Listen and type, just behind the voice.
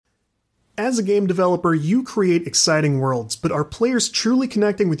As a game developer, you create exciting worlds, but are players truly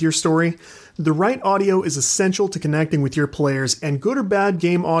connecting with your story? The right audio is essential to connecting with your players, and good or bad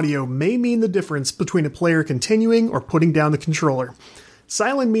game audio may mean the difference between a player continuing or putting down the controller.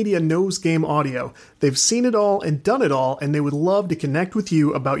 Silent Media knows game audio. They've seen it all and done it all, and they would love to connect with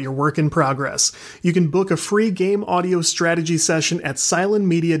you about your work in progress. You can book a free game audio strategy session at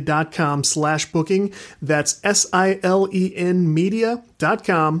silentmedia.com/booking. That's SILEN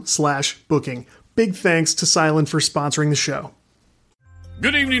media.com/booking. Big thanks to Silent for sponsoring the show.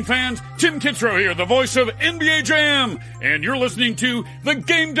 Good evening, fans. Tim Kitzrow here, the voice of NBA Jam, and you're listening to the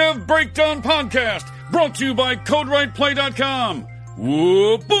Game Dev Breakdown Podcast, brought to you by CodeWritePlay.com.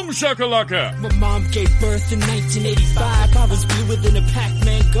 Whoa, boom shakalaka! My mom gave birth in 1985. I was bluer than a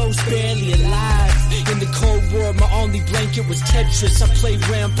Pac-Man ghost, barely alive. In the Cold War, my only blanket was Tetris. I played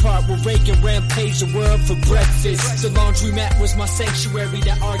Rampart with Reagan, rampage the world for breakfast. The laundromat was my sanctuary,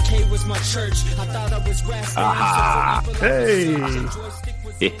 the arcade was my church. I thought I was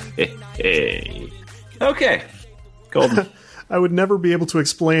Hey! Hey. Okay. Golden. I would never be able to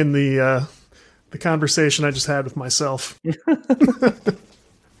explain the conversation I just had with myself.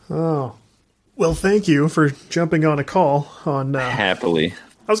 Oh. Well, thank you for jumping on a call on... Happily.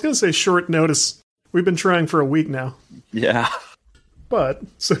 I was going to say short notice. We've been trying for a week now. Yeah. But,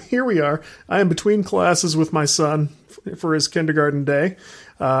 so here we are. I am between classes with my son for his kindergarten day.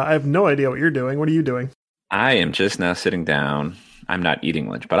 I have no idea what you're doing. What are you doing? I am just now sitting down. I'm not eating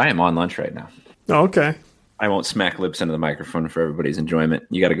lunch, but I am on lunch right now. Oh, okay. I won't smack lips into the microphone for everybody's enjoyment.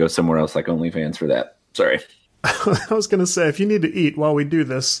 You got to go somewhere else like OnlyFans for that. Sorry. I was going to say, if you need to eat while we do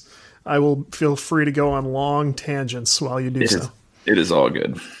this, I will feel free to go on long tangents while you do so. It is all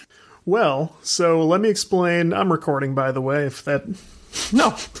good. Well, so let me explain. I'm recording, by the way, if that... No,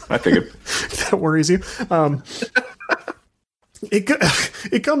 I figured. if that worries you.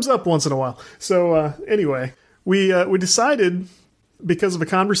 It comes up once in a while. So anyway, we decided, because of a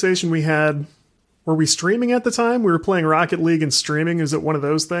conversation we had... Were we streaming at the time? We were playing Rocket League and streaming. Is it one of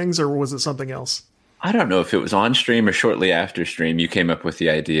those things, or was it something else? I don't know if it was on stream or shortly after stream. You came up with the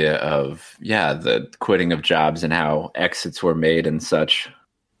idea of, the quitting of jobs and how exits were made and such.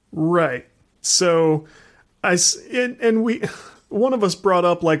 Right. So one of us brought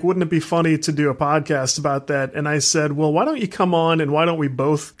up, like, wouldn't it be funny to do a podcast about that? And I said, well, why don't you come on and why don't we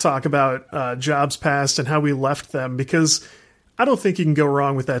both talk about jobs past and how we left them? Because I don't think you can go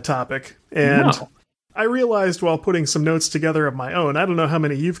wrong with that topic. And No. I realized while putting some notes together of my own, I don't know how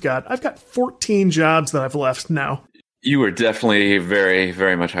many you've got. I've got 14 jobs that I've left now. You were definitely very,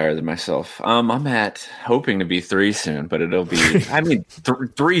 very much higher than myself. I'm hoping to be 3 soon, but it'll be,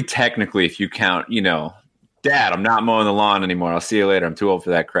 3 technically if you count, Dad, I'm not mowing the lawn anymore. I'll see you later. I'm too old for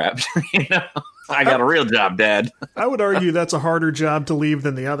that crap. I got a real job, Dad. I would argue that's a harder job to leave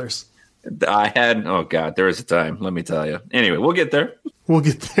than the others. Oh God, there was a time, let me tell you. Anyway, we'll get there. We'll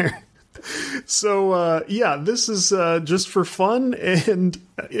get there. So, this is just for fun, and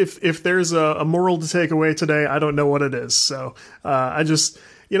if there's a moral to take away today, I don't know what it is. So, I just,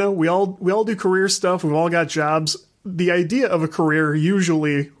 we all do career stuff. We've all got jobs. The idea of a career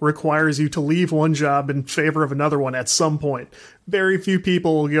usually requires you to leave one job in favor of another one at some point. Very few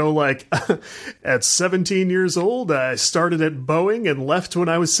people go like, at 17 years old, I started at Boeing and left when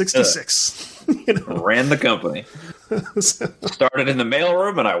I was 66. Ran the company. Started in the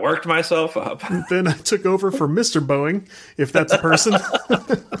mailroom and I worked myself up. Then I took over for Mr. Boeing, if that's a person.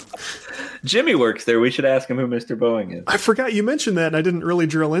 Jimmy works there. We should ask him who Mr. Boeing is. I forgot you mentioned that and I didn't really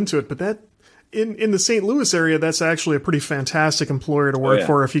drill into it, but that in the St. Louis area, that's actually a pretty fantastic employer to work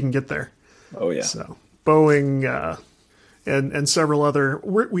for if you can get there. Oh, yeah. So Boeing and several other...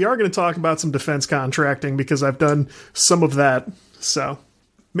 We are going to talk about some defense contracting because I've done some of that. So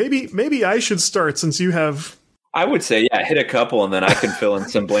maybe I should start since you have... I would say, hit a couple and then I can fill in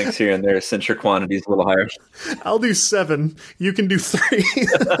some blanks here and there since your quantity is a little higher. I'll do 7. You can do 3.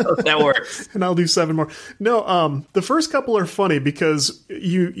 That works. And I'll do 7 more. No, the first couple are funny because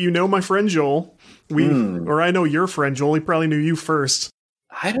you know my friend Joel. Or I know your friend Joel. He probably knew you first.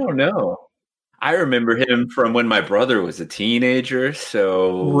 I don't know. I remember him from when my brother was a teenager.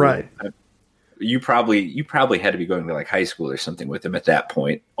 So right. You probably had to be going to like high school or something with him at that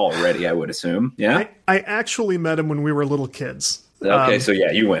point already, I would assume. Yeah. I actually met him when we were little kids. Okay. So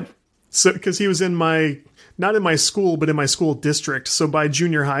you win. So, because he was not in my school, but in my school district. So by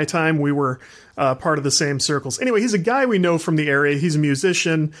junior high time, we were part of the same circles. Anyway, he's a guy we know from the area. He's a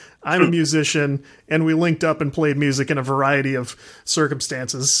musician. I'm a musician. And we linked up and played music in a variety of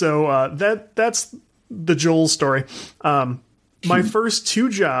circumstances. So that's the Joel story. My first 2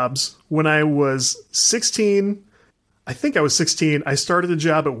 jobs when I was 16, I think I was 16. I started a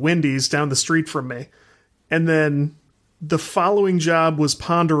job at Wendy's down the street from me. And then the following job was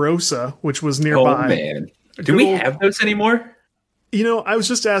Ponderosa, which was nearby. Oh, man. Do we have those anymore? You know, I was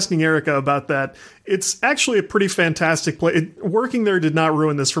just asking Erica about that. It's actually a pretty fantastic place. Working there did not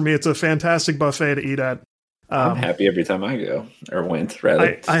ruin this for me. It's a fantastic buffet to eat at. I'm happy every time I go, or went,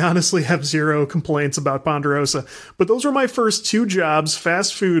 rather. I honestly have zero complaints about Ponderosa. But those were my first 2 jobs,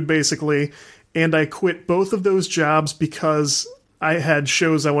 fast food, basically. And I quit both of those jobs because I had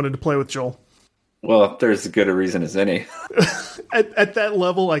shows I wanted to play with Joel. Well, there's as good a reason as any. At that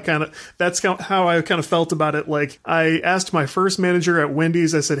level, that's how I kind of felt about it. Like, I asked my first manager at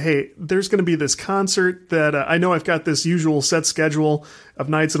Wendy's, I said, hey, there's going to be this concert that I know I've got this usual set schedule of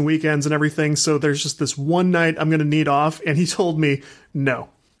nights and weekends and everything. So there's just this one night I'm going to need off. And he told me, no.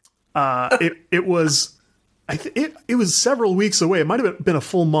 It was several weeks away. It might have been a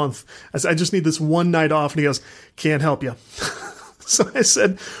full month. I said, I just need this one night off. And he goes, can't help you. So I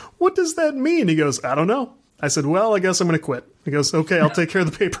said, what does that mean? He goes, I don't know. I said, well, I guess I'm going to quit. He goes, okay, I'll take care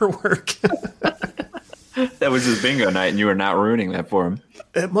of the paperwork. That was his bingo night, and you were not ruining that for him.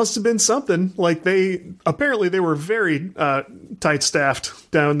 It must have been something. Like, they were very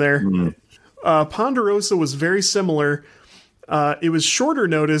tight-staffed down there. Ponderosa was very similar. It was shorter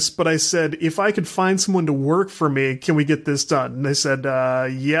notice, but I said, if I could find someone to work for me, can we get this done? And they said,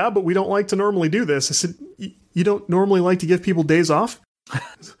 yeah, but we don't like to normally do this. I said, you don't normally like to give people days off?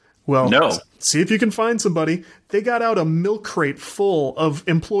 Well, no. See if you can find somebody. They got out a milk crate full of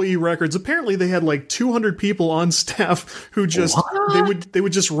employee records. Apparently, they had like 200 people on staff who just they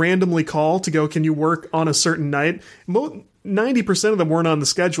would just randomly call to go, "Can you work on a certain night?" 90% of them weren't on the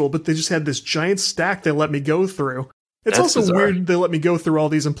schedule, but they just had this giant stack they let me go through. It's That's also bizarre. weird they let me go through all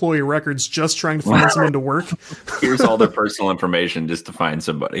these employee records just trying to find someone to work. Here's all their personal information just to find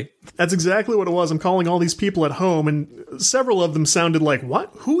somebody. That's exactly what it was. I'm calling all these people at home, and several of them sounded like, what?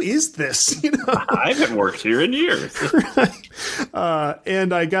 Who is this? You know? I haven't worked here in years.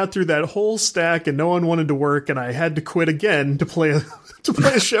 And I got through that whole stack, and no one wanted to work, and I had to quit again to play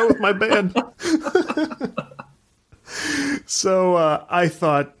a show with my band. So I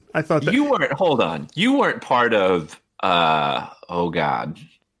thought that You weren't. Hold on. You weren't part of. The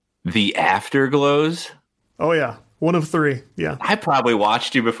Afterglows. Oh yeah, one of 3. Yeah, I probably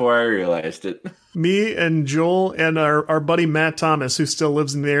watched you before I realized it. me and Joel and our buddy Matt Thomas, who still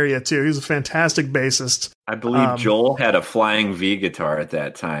lives in the area too. He's a fantastic bassist. I believe Joel had a flying V guitar at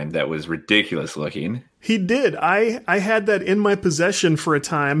that time that was ridiculous looking. He did. I had that in my possession for a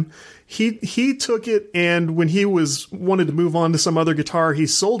time. He took it, and when he wanted to move on to some other guitar, he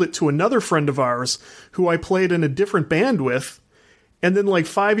sold it to another friend of ours who I played in a different band with. And then like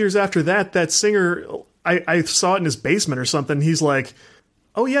 5 years after that singer, I saw it in his basement or something. He's like,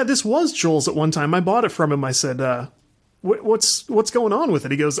 oh yeah, this was Joel's at one time. I bought it from him. I said, what's going on with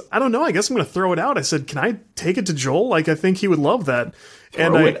it? He goes, I don't know. I guess I'm going to throw it out. I said, can I take it to Joel? Like, I think he would love that.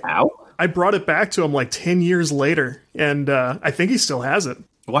 Throw it out? I brought it back to him like 10 years later, and I think he still has it.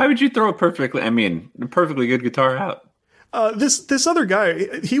 Why would you throw a perfectly good guitar out? This other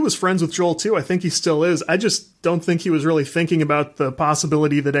guy, he was friends with Joel too. I think he still is. I just don't think he was really thinking about the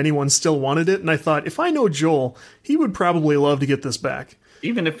possibility that anyone still wanted it. And I thought, if I know Joel, he would probably love to get this back.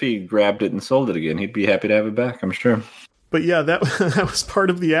 Even if he grabbed it and sold it again, he'd be happy to have it back, I'm sure. But yeah, that was part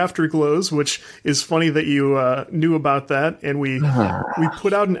of the Afterglows, which is funny that you knew about that. And we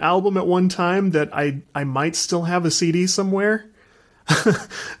put out an album at one time that I might still have a CD somewhere.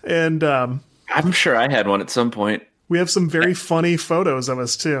 And I'm sure I had one at some point. We have some very funny photos of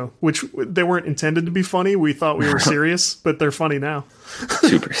us too, which they weren't intended to be funny. We thought we were serious, but they're funny now.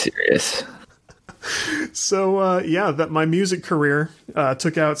 Super serious. So that my music career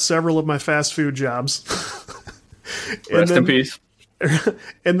took out several of my fast food jobs. Rest in peace.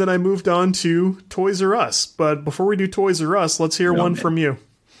 And then I moved on to Toys R Us. But before we do Toys R Us, let's hear one from you.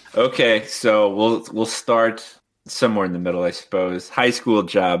 Okay, so we'll start somewhere in the middle, I suppose. High school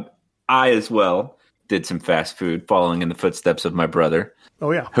job. I as well did some fast food, following in the footsteps of my brother.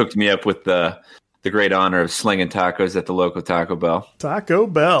 Oh yeah, hooked me up with the great honor of slinging tacos at the local Taco Bell. Taco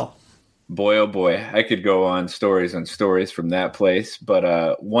Bell. Boy, oh boy, I could go on stories from that place,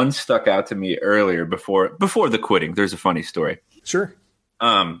 but one stuck out to me earlier before the quitting. There's a funny story. Sure.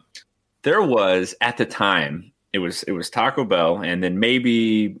 There was, at the time, it was Taco Bell, and then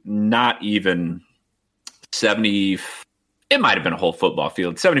maybe not even 70. It might have been a whole football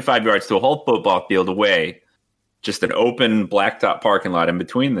field, 75 yards to a whole football field away, just an open blacktop parking lot in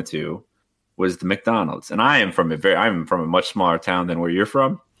between the two was the McDonald's. And I'm from a much smaller town than where you're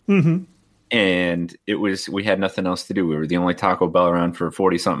from. Mm-hmm. And we had nothing else to do. We were the only Taco Bell around for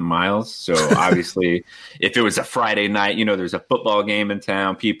 40 something miles. So obviously if it was a Friday night, there's a football game in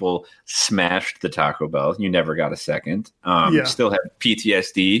town, people smashed the Taco Bell. You never got a second. Still have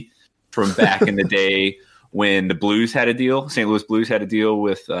PTSD from back in the day when the Blues had a deal. St. Louis Blues had a deal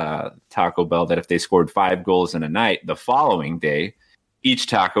with Taco Bell that if they scored 5 goals in a night, the following day, each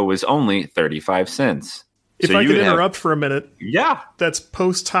taco was only 35 cents. If I could interrupt for a minute. Yeah. That's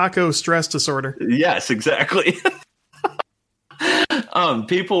post-taco stress disorder. Yes, exactly.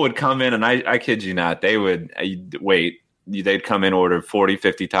 People would come in, and I kid you not, they would wait. They'd come in, order 40,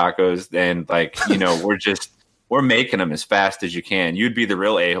 50 tacos, and we're making them as fast as you can. You'd be the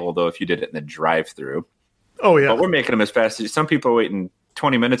real a-hole, though, if you did it in the drive-thru. Oh, yeah. But we're making them as fast as some people are waiting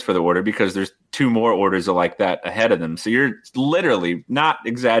 20 minutes for the order because there's 2 more orders like that ahead of them. So you're literally, not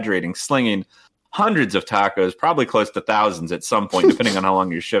exaggerating, slinging hundreds of tacos, probably close to thousands at some point, depending on how long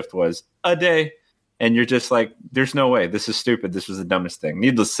your shift was, a day. And you're just like, there's no way. This is stupid. This was the dumbest thing.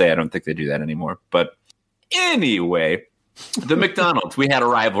 Needless to say, I don't think they do that anymore. But anyway, the McDonald's, we had a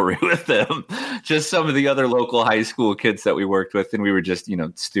rivalry with them. Just some of the other local high school kids that we worked with. And we were just,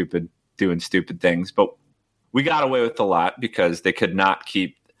 stupid, doing stupid things. But we got away with a lot because they could not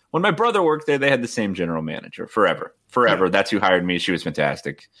keep. When my brother worked there, they had the same general manager forever. Yeah. That's who hired me. She was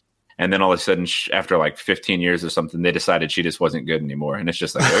fantastic. And then all of a sudden, after like 15 years or something, they decided she just wasn't good anymore. And it's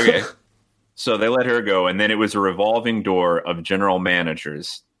just like, okay. So they let her go. And then it was a revolving door of general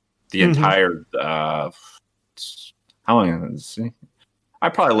managers. The entire, how long? I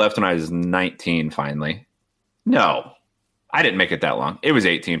probably left when I was 19, finally. No, I didn't make it that long. It was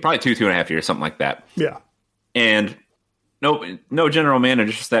 18, probably 2.5 years, something like that. Yeah. And no general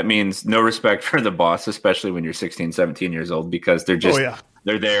managers. That means no respect for the boss, especially when you're 16, 17 years old, because they're just,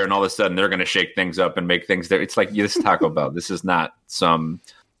 they're there and all of a sudden they're going to shake things up and make things there. It's like, this is Taco Bell. This is not some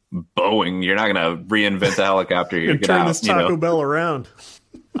Boeing. You're not going to reinvent the helicopter here. Get turn out, this Taco Bell around.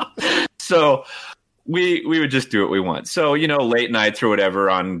 So we would just do what we want. So, late nights or whatever,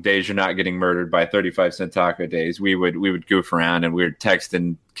 on days you're not getting murdered by 35-cent taco days, we would goof around and we were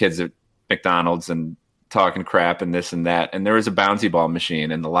texting kids at McDonald's and talking crap and this and that. And there was a bouncy ball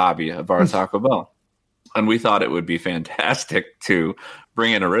machine in the lobby of our Taco Bell. And we thought it would be fantastic to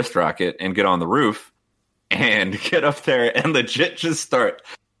bring in a wrist rocket and get on the roof and get up there and legit just start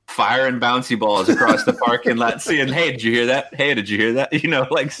firing bouncy balls across the parking lot, seeing, hey, did you hear that? Hey, did you hear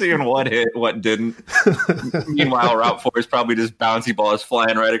that? Seeing what hit, what didn't. Meanwhile, Route 4 is probably just bouncy balls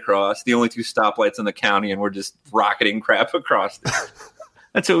flying right across. The only 2 stoplights in the county, and we're just rocketing crap across there.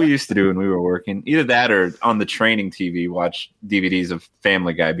 That's what we used to do when we were working. Either that or on the training TV, watch DVDs of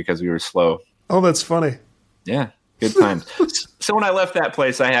Family Guy because we were slow. Oh, that's funny. Yeah, good times. So when I left that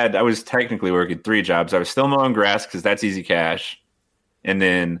place, I was technically working 3 jobs. I was still mowing grass because that's easy cash. And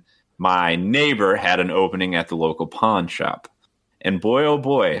then my neighbor had an opening at the local pawn shop. And boy, oh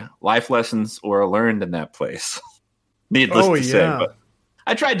boy, life lessons were learned in that place. Needless to say. But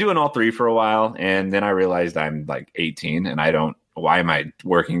I tried doing all 3 for a while, and then I realized I'm like 18 and why am I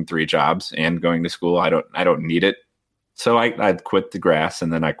working 3 jobs and going to school? I don't need it. So I quit the grass,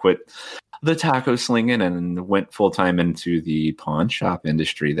 and then I quit the taco slinging and went full time into the pawn shop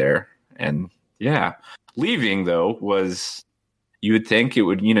industry there. And yeah, leaving though was, you would think it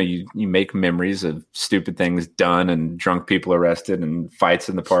would, you make memories of stupid things done and drunk people arrested and fights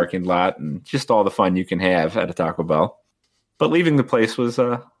in the parking lot and just all the fun you can have at a Taco Bell. But leaving the place was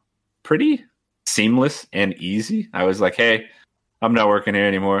pretty seamless and easy. I was like, hey, I'm not working here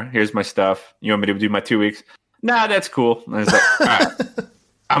anymore. Here's my stuff. You want me to do my 2 weeks? Nah, that's cool. And I was like, all right,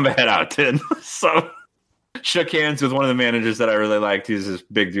 I'm gonna head out then. So shook hands with one of the managers that I really liked. He's this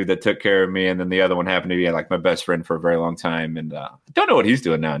big dude that took care of me. And then the other one happened to be like my best friend for a very long time. And I don't know what he's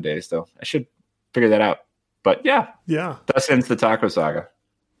doing nowadays, though. I should figure that out. But yeah. Thus ends the taco saga.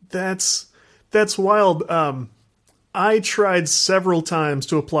 That's wild. I tried several times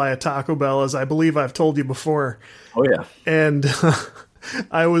to apply at Taco Bell, as I believe I've told you before. Oh yeah. And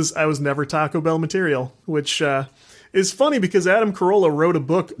I was never Taco Bell material, which is funny because Adam Carolla wrote a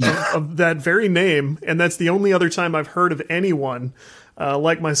book of that very name, and that's the only other time I've heard of anyone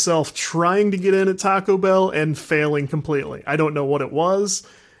like myself trying to get in at Taco Bell and failing completely. I don't know what it was,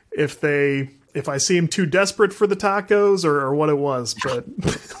 if I seemed too desperate for the tacos or what it was, but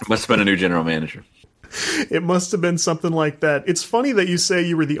must have been a new general manager. It must have been something like that. It's funny that you say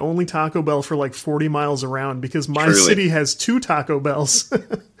you were the only Taco Bell for like 40 miles around, because my city has 2 Taco Bells.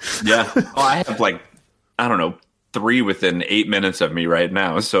 Yeah. Oh, I have like, I don't know, 3 within 8 minutes of me right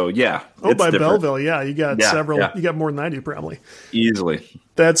now. So yeah. Oh, by different. Belleville. Yeah. You got several. Yeah. You got more than I do, probably. Easily.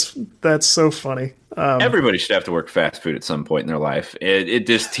 That's so funny. Everybody should have to work fast food at some point in their life. It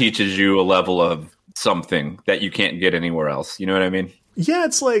just teaches you a level of something that you can't get anywhere else. You know what I mean? Yeah,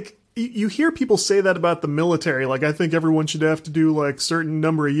 it's like you hear people say that about the military. Like, I think everyone should have to do like certain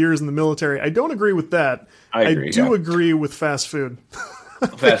number of years in the military. I don't agree with that. I agree, agree with fast food.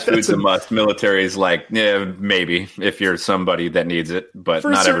 Fast food's a must. Military is like, yeah, maybe if you're somebody that needs it, but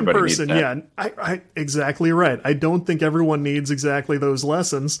for not a certain everybody person, needs that. Yeah, I exactly right. I don't think everyone needs exactly those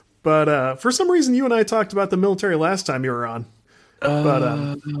lessons. But for some reason, you and I talked about the military last time you were on.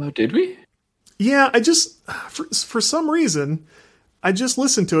 Did we? Yeah, I just for some reason I just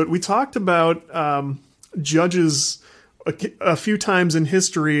listened to it. We talked about judges a few times in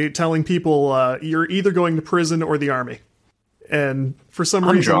history telling people you're either going to prison or the army. And for some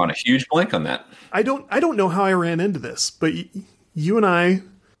reason, I'm drawing a huge blank on that. I don't know how I ran into this, but you and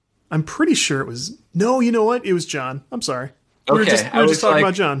I'm pretty sure it was. No, you know what? It was John. I'm sorry. We were just talking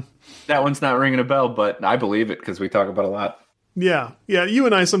about John. That one's not ringing a bell, but I believe it because we talk about it a lot. Yeah. You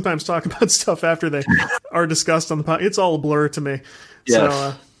and I sometimes talk about stuff after they are discussed on the podcast. It's all a blur to me.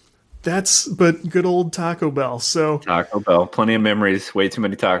 Yes. So but good old Taco Bell. So Taco Bell, plenty of memories. Way too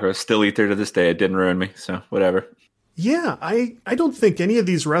many tacos. Still eat there to this day. It didn't ruin me. So whatever. Yeah, I don't think any of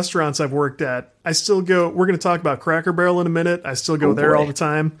these restaurants I've worked at, I still go. We're going to talk about Cracker Barrel in a minute. I still go there all the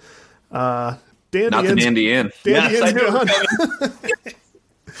time. Dandy Not the Dandy Inn. Dandy Yes, Inn's gone.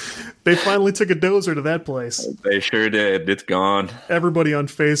 They finally took a dozer to that place. They sure did. It's gone. Everybody on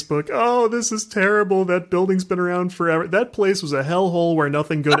Facebook, oh, this is terrible. That building's been around forever. That place was a hellhole where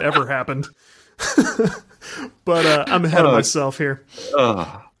nothing good ever happened. But I'm ahead of myself here.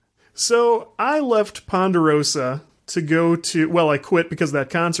 So I left Ponderosa to go to, well, I quit because of that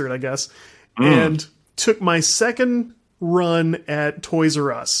concert, I guess, and took my second run at Toys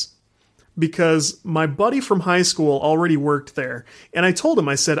R Us because my buddy from high school already worked there. And I told him,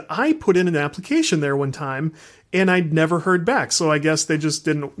 I said, I put in an application there one time and I'd never heard back. So I guess they just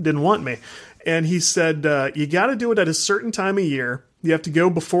didn't want me. And he said, you got to do it at a certain time of year. You have to go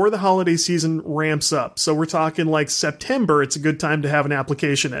before the holiday season ramps up. So we're talking like September. It's a good time to have an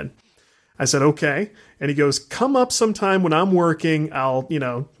application in. I said, okay. And he goes, come up sometime when I'm working. I'll,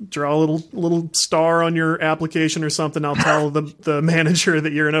 draw a little star on your application or something. I'll tell the manager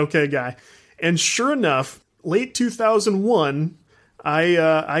that you're an okay guy. And sure enough, late 2001,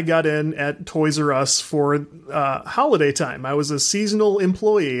 I got in at Toys R Us for holiday time. I was a seasonal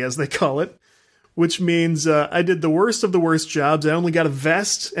employee, as they call it, which means I did the worst of the worst jobs. I only got a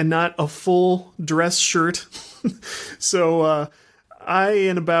vest and not a full dress shirt. So, I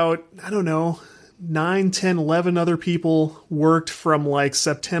and about, 9, 10, 11 other people worked from like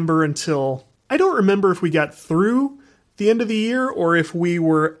September until, I don't remember if we got through the end of the year or if we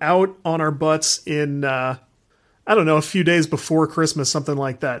were out on our butts in, a few days before Christmas, something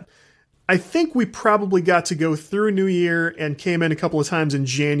like that. I think we probably got to go through New Year and came in a couple of times in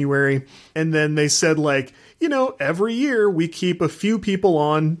January. And then they said like, every year we keep a few people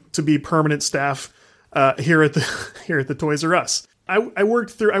on to be permanent staff here at the Toys R Us. I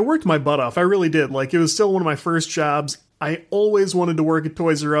worked my butt off. I really did. Like, it was still one of my first jobs. I always wanted to work at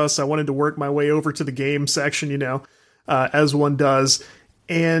Toys R Us. I wanted to work my way over to the game section, as one does.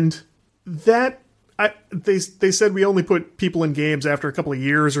 And that, they said we only put people in games after a couple of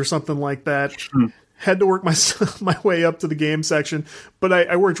years or something like that. Had to work my way up to the game section. But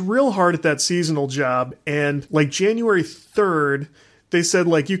I worked real hard at that seasonal job. And like January 3rd, they said,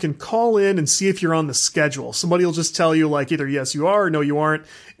 like, you can call in and see if you're on the schedule. Somebody will just tell you, like, either yes, you are, or no, you aren't.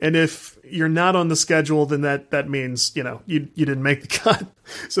 And if you're not on the schedule, then that means, you didn't make the cut.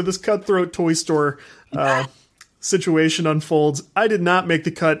 So this cutthroat toy store situation unfolds. I did not make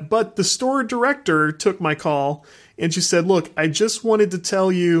the cut, but the store director took my call, and she said, look, I just wanted to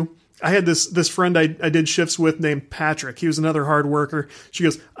tell you, I had this friend I did shifts with named Patrick. He was another hard worker. She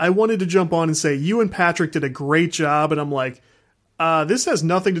goes, I wanted to jump on and say, you and Patrick did a great job. And I'm like, this has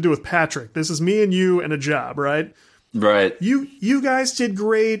nothing to do with Patrick. This is me and you and a job, right? Right. You guys did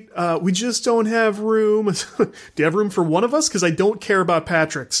great. We just don't have room. Do you have room for one of us? Because I don't care about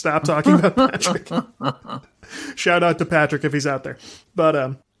Patrick. Stop talking about Patrick. Shout out to Patrick if he's out there.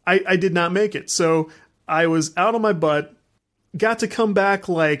 But I did not make it. So I was out on my butt. Got to come back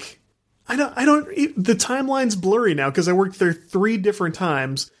like, the timeline's blurry now because I worked there 3 different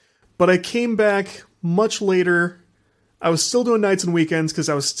times. But I came back much later. I was still doing nights and weekends because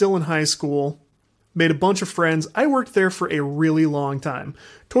I was still in high school. Made a bunch of friends. I worked there for a really long time.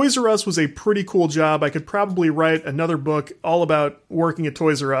 Toys R Us was a pretty cool job. I could probably write another book all about working at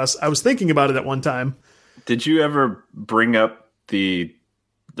Toys R Us. I was thinking about it at one time. Did you ever bring up the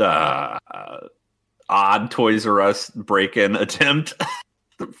odd Toys R Us break-in attempt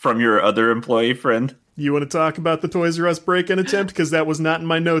from your other employee friend. You want to talk about the Toys R Us break-in attempt? Because that was not in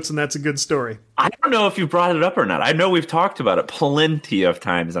my notes, and that's a good story. I don't know if you brought it up or not. I know we've talked about it plenty of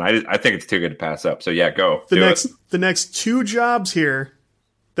times, and I think it's too good to pass up. So yeah, go. The next 2 jobs here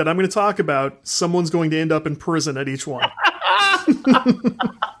that I'm going to talk about, someone's going to end up in prison at each one.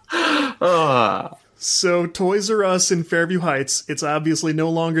 So Toys R Us in Fairview Heights, it's obviously no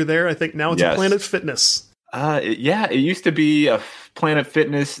longer there. I think now it's a Planet Fitness. Yeah, it used to be a Planet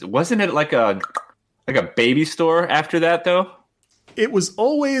Fitness. Wasn't it like a baby store after that, though? It was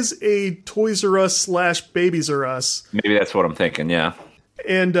always a Toys R Us / Babies R Us. Maybe that's what I'm thinking, yeah.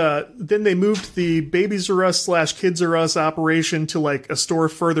 And then they moved the Babies R Us / Kids R Us operation to like a store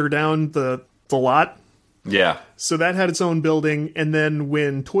further down the lot. Yeah. So that had its own building. And then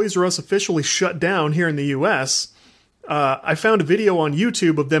when Toys R Us officially shut down here in the U.S., I found a video on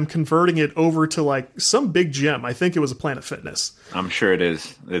YouTube of them converting it over to like some big gym. I think it was a Planet Fitness. I'm sure it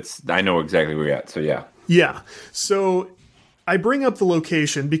is. I know exactly where you're at, so yeah. Yeah. So I bring up the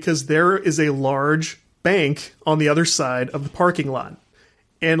location because there is a large bank on the other side of the parking lot.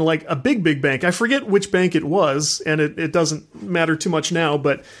 And like a big bank. I forget which bank it was, and it doesn't matter too much now,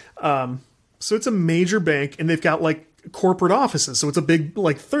 but so it's a major bank, and they've got like corporate offices. So it's a big,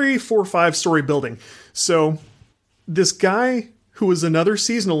 like 3, 4, 5-story building. So this guy, who was another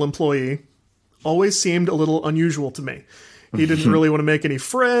seasonal employee, always seemed a little unusual to me. He didn't really want to make any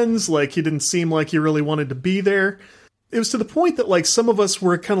friends. Like, he didn't seem like he really wanted to be there. It was to the point that, like, some of us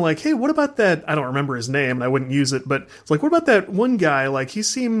were kind of like, hey, what about that? I don't remember his name, and I wouldn't use it, but it's like, what about that one guy? Like, he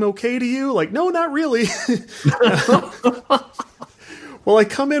seemed okay to you? Like, no, not really. Well, I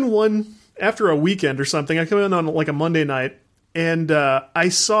come in after a weekend or something, I come in on, like, a Monday night, and I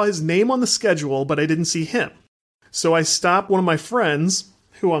saw his name on the schedule, but I didn't see him. So I stop one of my friends,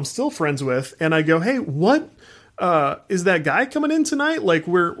 who I'm still friends with, and I go, hey, what? Is that guy coming in tonight? Like,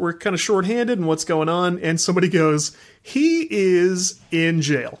 we're kind of shorthanded, and what's going on? And somebody goes, he is in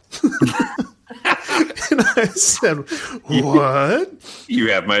jail. And I said, what?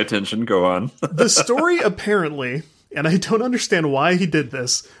 You have my attention. Go on. The story apparently, and I don't understand why he did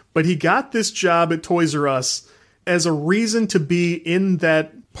this, but he got this job at Toys R Us as a reason to be in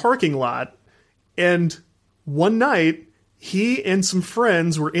that parking lot. And one night, he and some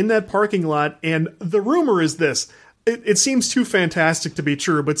friends were in that parking lot, and the rumor is this. It seems too fantastic to be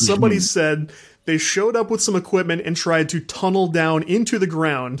true, but somebody said they showed up with some equipment and tried to tunnel down into the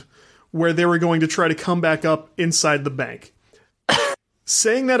ground where they were going to try to come back up inside the bank.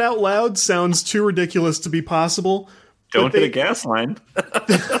 Saying that out loud sounds too ridiculous to be possible. Don't hit a gas line.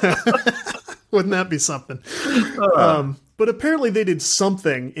 Wouldn't that be something? But apparently they did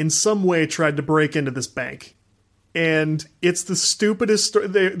something, in some way tried to break into this bank. And it's the stupidest story.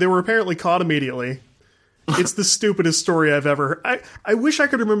 They were apparently caught immediately. It's the stupidest story I've ever heard. I wish I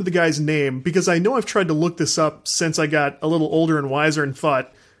could remember the guy's name, because I know I've tried to look this up since I got a little older and wiser and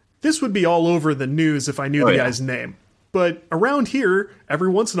thought, this would be all over the news if I knew the guy's name. But around here, every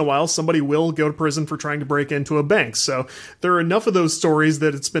once in a while, somebody will go to prison for trying to break into a bank. So there are enough of those stories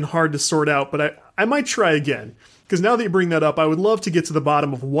that it's been hard to sort out, but I might try again. Because now that you bring that up, I would love to get to the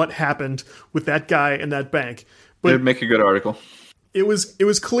bottom of what happened with that guy and that bank. But it'd make a good article. It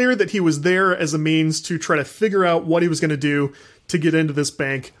was clear that he was there as a means to try to figure out what he was going to do to get into this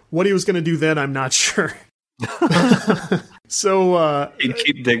bank. What he was going to do then, I'm not sure. So he'd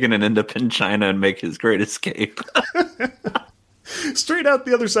keep digging and end up in China and make his great escape. Straight out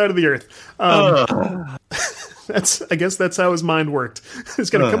the other side of the earth. I guess that's how his mind worked. He's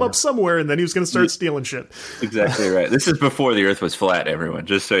going to come up somewhere, and then he was going to start stealing shit. Exactly right. This is before the earth was flat, everyone,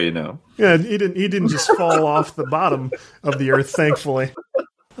 just so you know. Yeah, he didn't just fall off the bottom of the earth, thankfully.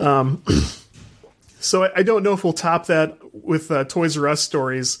 So I don't know if we'll top that with Toys R Us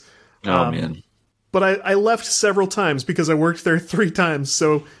stories. Man. But I left several times because I worked there 3 times.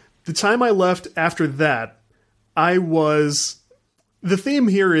 So the time I left after that, the theme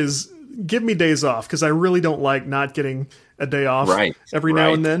here is give me days off, because I really don't like not getting a day off every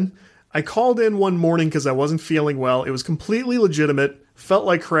now and then. I called in one morning because I wasn't feeling well. It was completely legitimate. Felt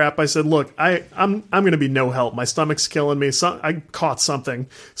like crap. I said, look, I'm going to be no help. My stomach's killing me. I caught something.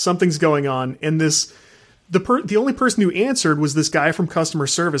 Something's going on. And the only person who answered was this guy from customer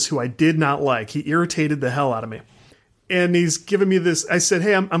service who I did not like. He irritated the hell out of me. And he's giving me this. I said,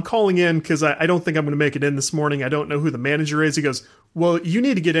 hey, I'm calling in because I don't think I'm going to make it in this morning. I don't know who the manager is. He goes, well, you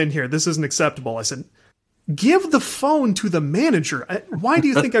need to get in here. This isn't acceptable. I said, give the phone to the manager. Why do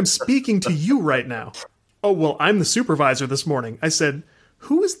you think I'm speaking to you right now? Oh, well, I'm the supervisor this morning. I said,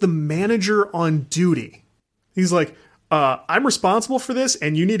 who is the manager on duty? He's like, I'm responsible for this,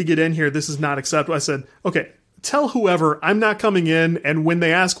 and you need to get in here. This is not acceptable. I said, okay, tell whoever I'm not coming in, and when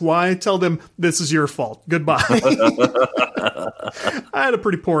they ask why, tell them this is your fault. Goodbye. I had a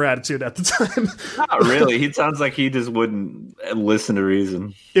pretty poor attitude at the time. Not really. He sounds like he just wouldn't listen to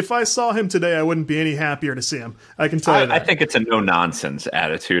reason. If I saw him today, I wouldn't be any happier to see him. I can tell you that. I think it's a no-nonsense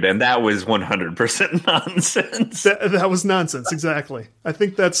attitude, and that was 100% nonsense. That was nonsense, exactly. I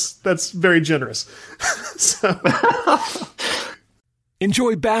think that's very generous. So...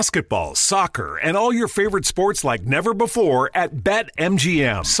 Enjoy basketball, soccer, and all your favorite sports like never before at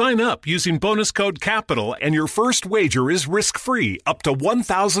BetMGM. Sign up using bonus code CAPITAL and your first wager is risk-free up to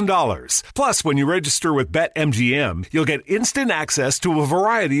 $1,000. Plus, when you register with BetMGM, you'll get instant access to a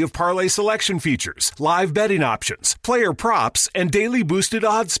variety of parlay selection features, live betting options, player props, and daily boosted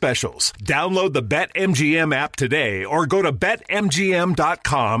odds specials. Download the BetMGM app today or go to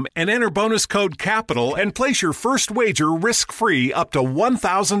BetMGM.com and enter bonus code CAPITAL and place your first wager risk-free up to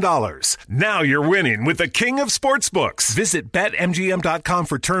 $1,000. Now you're winning with the king of sportsbooks. Visit BetMGM.com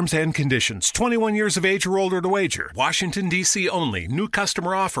for terms and conditions. 21 years of age or older to wager. Washington, D.C. only. New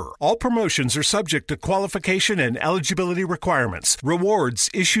customer offer. All promotions are subject to qualification and eligibility requirements. Rewards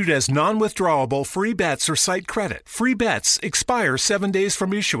issued as non-withdrawable free bets or site credit. Free bets expire 7 days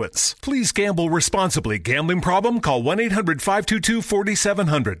from issuance. Please gamble responsibly. Gambling problem? Call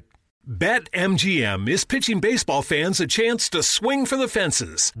 1-800-522-4700. BetMGM is pitching baseball fans a chance to swing for the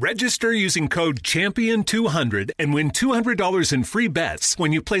fences. Register using code CHAMPION200 and win $200 in free bets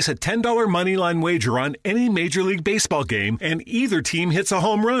when you place a $10 moneyline wager on any Major League Baseball game and either team hits a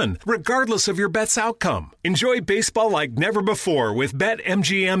home run, regardless of your bet's outcome. Enjoy baseball like never before with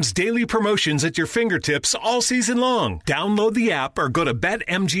BetMGM's daily promotions at your fingertips all season long. Download the app or go to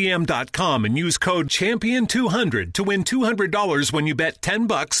BetMGM.com and use code CHAMPION200 to win $200 when you bet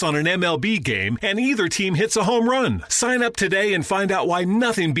 $10 on an MLB game and either team hits a home run. Sign up today and find out why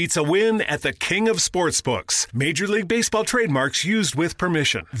nothing beats a win at the king of sportsbooks. Major League Baseball trademarks used with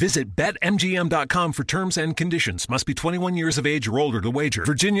permission. Visit BetMGM.com for terms and conditions. Must be 21 years of age or older to wager.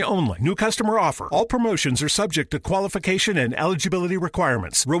 Virginia only. New customer offer. All promotions are subject to qualification and eligibility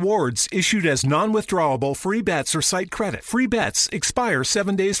requirements. Rewards issued as non-withdrawable free bets or site credit. Free bets expire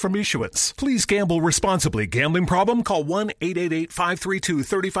 7 days from issuance. Please gamble responsibly. Gambling problem? Call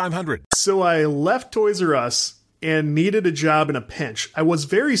 1-888-532-3500. So I left Toys R Us and needed a job in a pinch. I was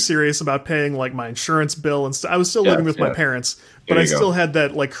very serious about paying like my insurance bill and I was still living with my parents, but I still had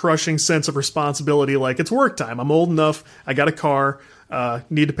that like crushing sense of responsibility. Like it's work time. I'm old enough. I got a car,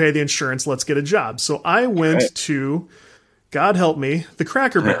 need to pay the insurance. Let's get a job. So I went to, God help me, the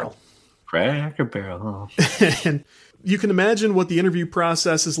Cracker Barrel. Cracker Barrel. And you can imagine what the interview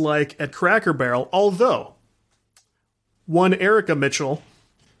process is like at Cracker Barrel, although one Erica Mitchell,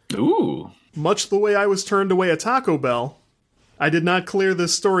 ooh, much the way I was turned away at Taco Bell, I did not clear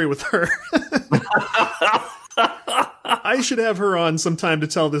this story with her. I should have her on sometime to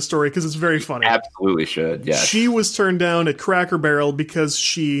tell this story because it's very funny. Absolutely should, yes. She was turned down at Cracker Barrel because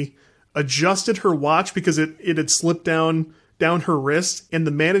she adjusted her watch because it had slipped down her wrist, and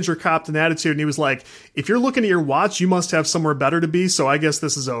the manager copped an attitude, and he was like, if you're looking at your watch, you must have somewhere better to be, so I guess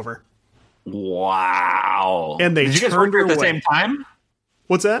this is over. Wow. And they Did you guys turned work her at the away. same time?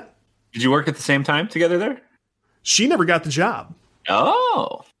 What's that? Did you work at the same time together there? She never got the job.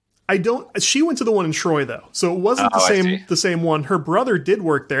 Oh. She went to the one in Troy though. So it wasn't the same one. Her brother did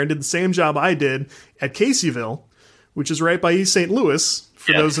work there and did the same job I did at Caseyville, which is right by East St. Louis,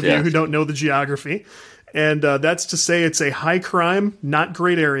 for those of you who don't know the geography. And that's to say it's a high crime, not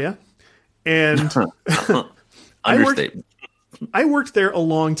great area. And Understatement. I worked there a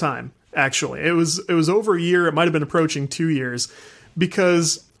long time, actually. It was over a year. It might have been approaching 2 years.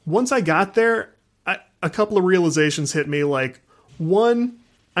 Because once I got there, a couple of realizations hit me. Like, one,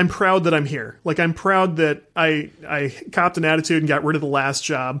 I'm proud that I'm here. Like, I'm proud that I copped an attitude and got rid of the last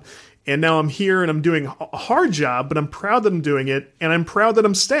job. And now I'm here and I'm doing a hard job, but I'm proud that I'm doing it. And I'm proud that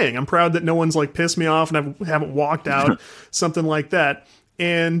I'm staying. I'm proud that no one's like pissed me off and I haven't walked out, something like that.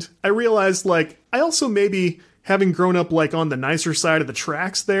 And I realized, like, I also maybe, having grown up like on the nicer side of the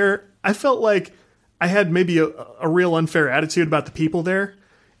tracks there, I felt like I had maybe a real unfair attitude about the people there.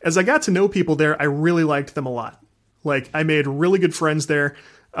 As I got to know people there, I really liked them a lot. Like, I made really good friends there.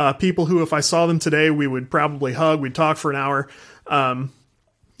 People who, if I saw them today, we would probably hug. We'd talk for an hour. I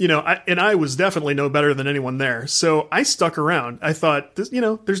was definitely no better than anyone there. So I stuck around. I thought,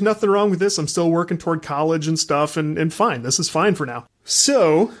 there's nothing wrong with this. I'm still working toward college and stuff, and fine. This is fine for now.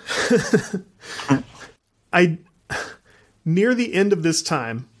 So near the end of this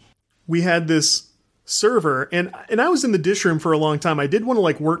time, we had this server, and I was in the dish room for a long time. I did want to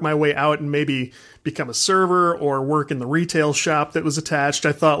like work my way out and maybe become a server or work in the retail shop that was attached.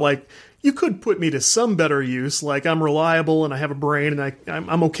 I thought, like, you could put me to some better use. Like, I'm reliable and I have a brain and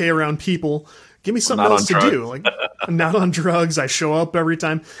I'm okay around people. Give me something else to do. Like, I'm not on drugs. I show up every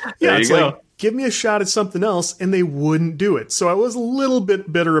time. Yeah, it's like, give me a shot at something else, and they wouldn't do it. So I was a little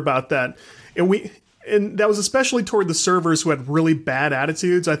bit bitter about that. And that was especially toward the servers who had really bad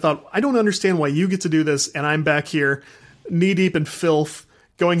attitudes. I thought, I don't understand why you get to do this, and I'm back here knee deep in filth,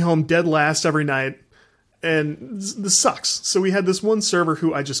 going home dead last every night. And this sucks. So we had this one server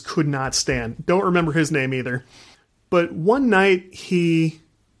who I just could not stand. Don't remember his name either. But one night he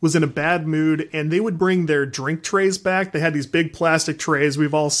was in a bad mood, and they would bring their drink trays back. They had these big plastic trays.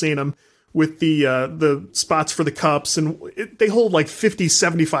 We've all seen them with the spots for the cups, and they hold like 50,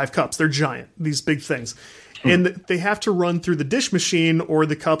 75 cups. They're giant, these big things. And they have to run through the dish machine, or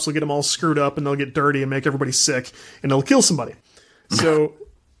the cups will get them all screwed up, and they'll get dirty and make everybody sick, and they'll kill somebody. So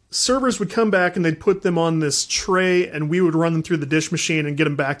servers would come back, and they'd put them on this tray, and we would run them through the dish machine and get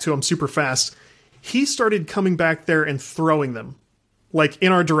them back to them super fast. He started coming back there and throwing them, like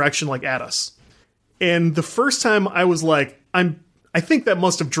in our direction, like at us. And the first time I was like, I think that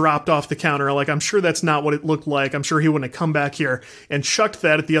must have dropped off the counter. Like, I'm sure that's not what it looked like. I'm sure he wouldn't have come back here and chucked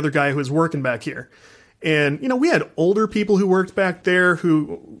that at the other guy who was working back here. And, we had older people who worked back there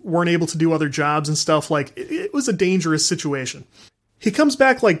who weren't able to do other jobs and stuff. Like, it was a dangerous situation. He comes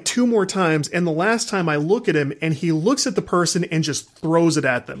back like 2 more times, and the last time I look at him, and he looks at the person and just throws it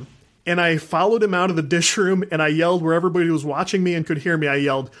at them. And I followed him out of the dish room, and I yelled where everybody was watching me and could hear me. I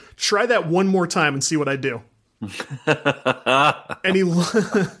yelled, "Try that one more time and see what I do." And he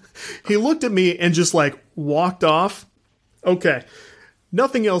looked at me and just like walked off. Okay.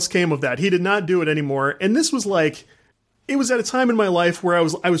 Nothing else came of that. He did not do it anymore. And this was like, it was at a time in my life where I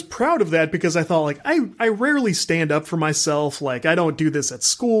was proud of that, because I thought, like, I rarely stand up for myself. Like, I don't do this at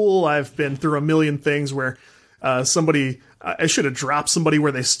school. I've been through a million things where I should have dropped somebody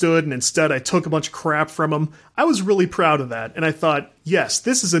where they stood, and instead I took a bunch of crap from them. I was really proud of that, and I thought, yes,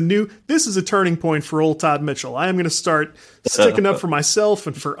 this is a turning point for old Todd Mitchell. I am going to start sticking up for myself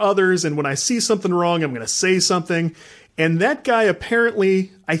and for others, and when I see something wrong, I'm going to say something. And that guy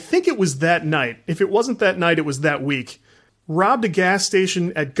apparently, I think it was that night. If it wasn't that night, it was that week. Robbed a gas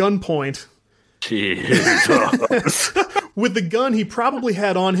station at gunpoint. Jesus. With the gun he probably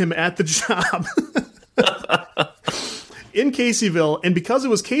had on him at the job. In Caseyville, and because it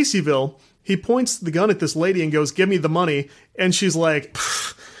was Caseyville, he points the gun at this lady and goes, "Give me the money." And she's like,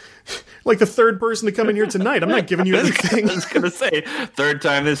 like the third person to come in here tonight. I'm not giving you anything. I was going to say, third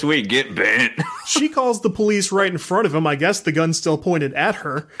time this week, get bent. She calls the police right in front of him. I guess the gun's still pointed at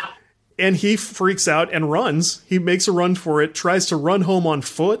her. And he freaks out and runs. He makes a run for it, tries to run home on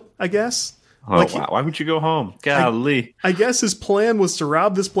foot, I guess. Oh, like wow. Why would you go home? Golly. I guess his plan was to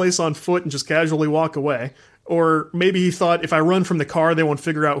rob this place on foot and just casually walk away. Or maybe he thought, if I run from the car, they won't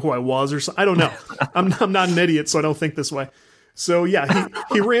figure out who I was, or something. I don't know. I'm not an idiot, so I don't think this way. So yeah,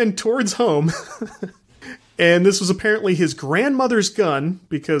 he ran towards home. And this was apparently his grandmother's gun,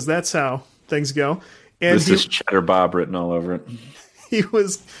 because that's how things go. And this is Cheddar Bob written all over it. He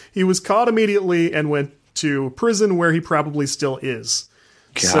was caught immediately and went to prison, where he probably still is.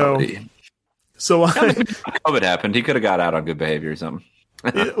 Golly. So COVID happened. He could have got out on good behavior or something.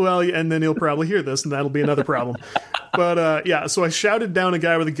 Well, and then he'll probably hear this, and that'll be another problem. But yeah, so I shouted down a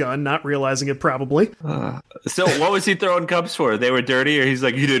guy with a gun, not realizing it probably. So what was he throwing cups for? They were dirty, or he's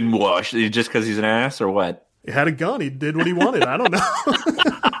like, you didn't wash just because he's an ass, or what? He had a gun. He did what he wanted. I don't know.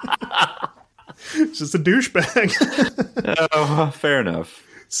 Just a douchebag. Oh, fair enough.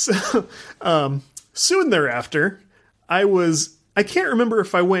 So soon thereafter, I can't remember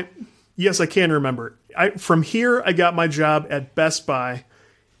if I went. Yes, I can remember. From here, I got my job at Best Buy.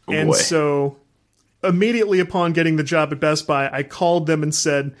 And so immediately upon getting the job at Best Buy, I called them and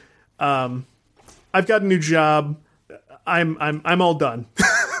said, I've got a new job. I'm all done.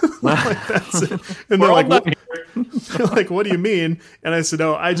 Like, that's it. And they're like, what do you mean? And I said,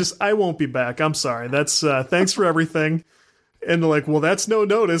 I won't be back. I'm sorry. That's thanks for everything. And they're like, well, that's no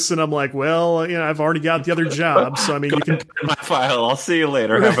notice. And I'm like, well, I've already got the other job. So, I mean, you can put in my file. I'll see you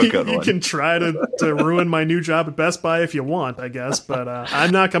later. Have a good one. You can try to ruin my new job at Best Buy if you want, I guess. But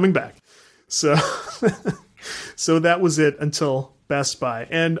I'm not coming back. So, so that was it until Best Buy.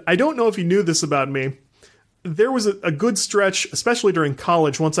 And I don't know if you knew this about me. There was a good stretch, especially during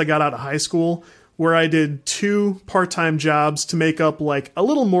college, once I got out of high school, where I did 2 part-time jobs to make up like a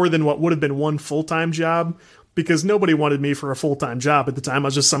little more than what would have been 1 full-time job, because nobody wanted me for a full-time job at the time. I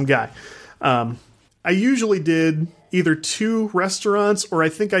was just some guy. I usually did either 2 restaurants, or I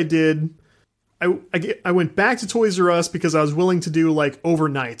think I did. I went back to Toys R Us because I was willing to do like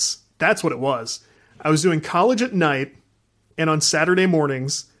overnights. That's what it was. I was doing college at night, and on Saturday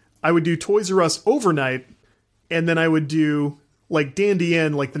mornings, I would do Toys R Us overnight, and then I would do like Dandy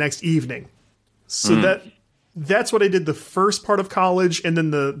Inn like the next evening. So that's what I did the first part of college, and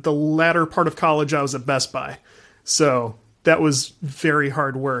then the latter part of college I was at Best Buy. So that was very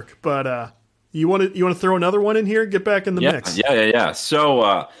hard work. But you want to throw another one in here? Get back in the mix. Yeah.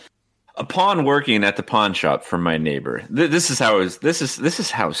 So upon working at the pawn shop for my neighbor, this is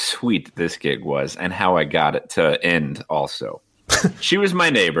how sweet this gig was, and how I got it to end also. She was my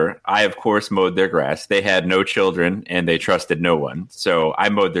neighbor. I, of course, mowed their grass. They had no children, and they trusted no one. So I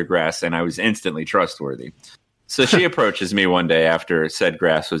mowed their grass, and I was instantly trustworthy. So she approaches me one day after said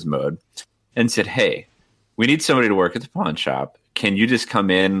grass was mowed and said, "Hey, we need somebody to work at the pawn shop. Can you just come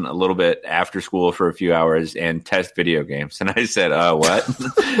in a little bit after school for a few hours and test video games?" And I said,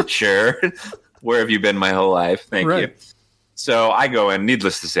 what? Sure. Where have you been my whole life? Thank you. So I go in.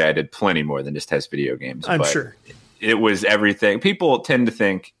 Needless to say, I did plenty more than just test video games. I'm sure. It was everything. People tend to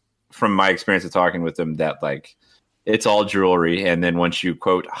think, from my experience of talking with them, that like it's all jewelry, and then once you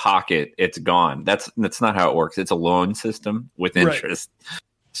quote hawk it, it's gone. That's not how it works. It's a loan system with interest. Right.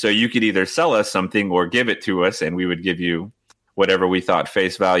 So you could either sell us something or give it to us, and we would give you whatever we thought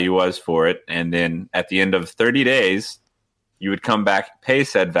face value was for it. And then at the end of 30 days, you would come back, pay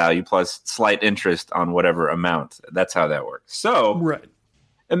said value plus slight interest on whatever amount. That's how that works. So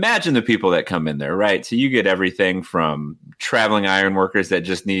imagine the people that come in there, right? So you get everything from traveling iron workers that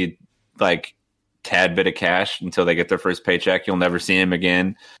just need like tad bit of cash until they get their first paycheck. You'll never see him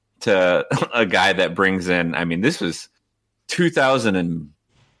again, to a guy that brings in, I mean, this was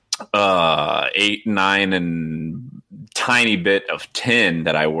 2008, 9, and tiny bit of 10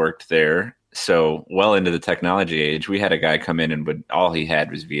 that I worked there. So well into the technology age, we had a guy come in and all he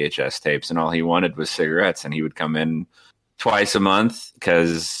had was VHS tapes, and all he wanted was cigarettes. And he would come in twice a month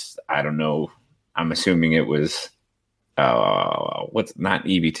because, I don't know, I'm assuming it was what's not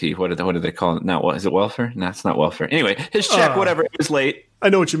EBT. What do they call it? Not, is it welfare? No, it's not welfare. Anyway, his check, whatever, it was late. I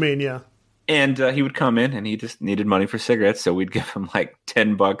know what you mean. Yeah. And he would come in and he just needed money for cigarettes. So we'd give him like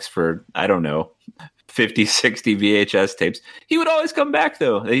 $10 for, I don't know, 50, 60 VHS tapes. He would always come back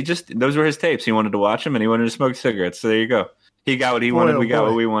though. Those were his tapes. He wanted to watch them and he wanted to smoke cigarettes. So there you go. He got what he wanted. We got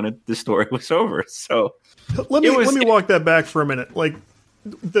what we wanted. The story was over. So let me walk that back for a minute. Like,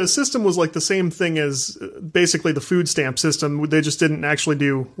 the system was like the same thing as basically the food stamp system. They just didn't actually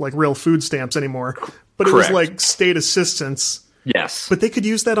do like real food stamps anymore, but it was like state assistance. Yes. But they could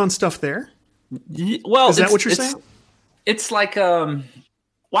use that on stuff there? Well, is that what you're saying? It's like,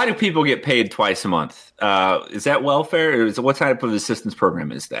 why do people get paid twice a month? Is that welfare? Or what type of assistance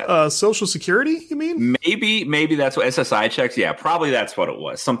program is that? Social Security, you mean? Maybe that's what SSI checks. Yeah, probably that's what it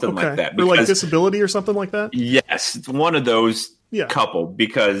was. Something like that. Or like disability or something like that? Yes. It's one of those couple,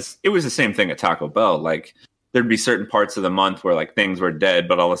 because it was the same thing at Taco Bell. Like, there'd be certain parts of the month where like things were dead,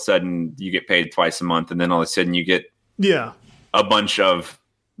 but all of a sudden you get paid twice a month, and then all of a sudden you get a bunch of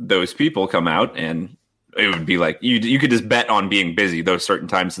those people come out, and it would be like you could just bet on being busy those certain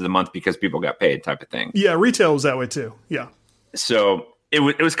times of the month because people got paid, type of thing. Yeah, retail was that way too. Yeah. So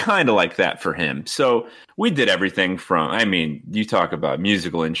it was kind of like that for him. So we did everything from, I mean, you talk about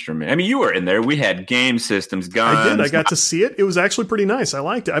musical instrument. I mean, you were in there. We had game systems, guns. I did. I got to see it. It was actually pretty nice. I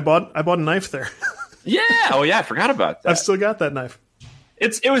liked it. I bought a knife there. Yeah. Oh yeah. I forgot about that. I've still got that knife.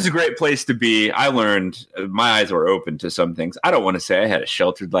 It was a great place to be. I learned, my eyes were open to some things. I don't want to say I had a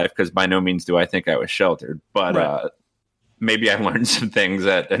sheltered life, because by no means do I think I was sheltered, but maybe I learned some things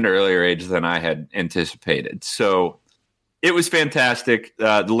at an earlier age than I had anticipated. So it was fantastic.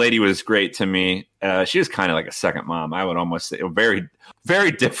 The lady was great to me. She was kind of like a second mom. I would almost say very, very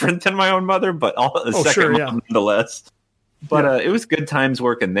different than my own mother, but a second mom nonetheless. But it was good times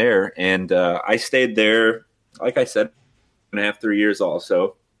working there. And I stayed there, like I said, 2.5, 3 years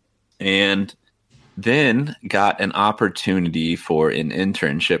also, and then got an opportunity for an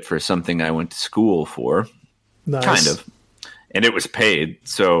internship for something I went to school for. Nice. Kind of. And it was paid.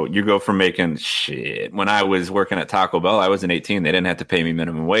 So you go from making when I was working at Taco Bell, I wasn't 18. They didn't have to pay me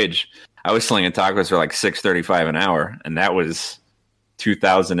minimum wage. I was slinging tacos for like $6.35 an hour, and that was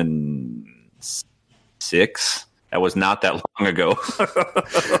 2006. That was not that long ago.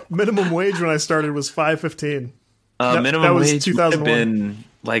 Minimum wage when I started was $5.15. Minimum wage would have been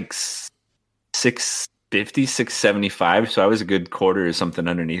like $6.50, $6.75. So I was a good quarter or something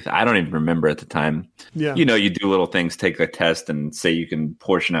underneath. I don't even remember at the time. Yeah. You know, you do little things, take a test and say you can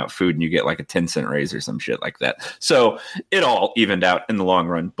portion out food, and you get like a 10-cent raise or some shit like that. So it all evened out in the long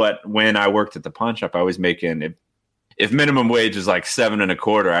run. But when I worked at the pawn shop, I was making, if minimum wage is like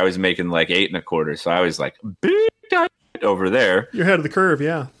 $7.25, I was making like $8.25. So I was like, big time over there. You're ahead of the curve.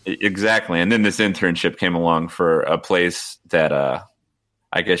 Yeah, exactly. And then this internship came along for a place that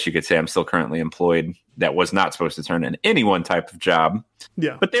I guess you could say I'm still currently employed. That was not supposed to turn in any one type of job.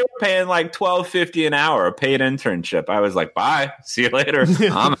 Yeah. But they were paying like $12.50 an hour, a paid internship. I was like, bye, see you later.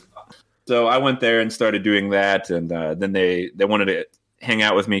 So I went there and started doing that. And then they wanted to hang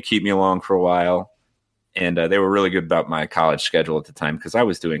out with me, keep me along for a while. And they were really good about my college schedule at the time because I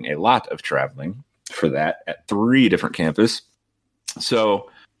was doing a lot of traveling for that at 3 different campuses. So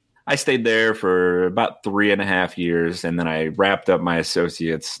I stayed there for about 3.5 years, and then I wrapped up my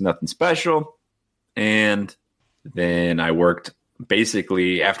associates, nothing special. And then I worked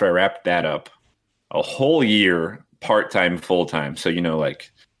basically after I wrapped that up a whole year, part-time, full-time. So,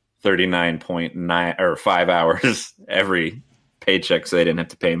 like 39.9 or 5 hours every paycheck. So they didn't have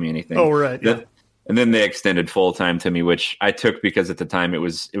to pay me anything. Oh, right. Yeah. And then they extended full-time to me, which I took because at the time it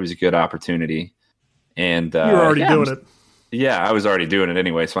was a good opportunity. And you were already doing it. Yeah, I was already doing it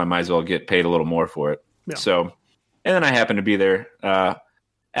anyway, so I might as well get paid a little more for it. Yeah. So, and then I happened to be there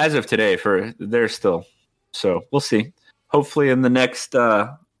as of today for there still. So we'll see. Hopefully in the next,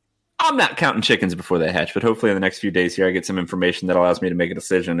 I'm not counting chickens before they hatch, but hopefully in the next few days here, I get some information that allows me to make a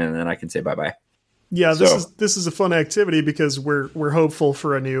decision, and then I can say bye-bye. Yeah, this is a fun activity because we're hopeful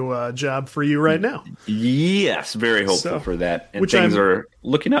for a new job for you right now. Yes, very hopeful for that, and things are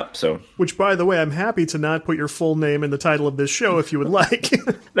looking up. So, which, by the way, I'm happy to not put your full name in the title of this show if you would like.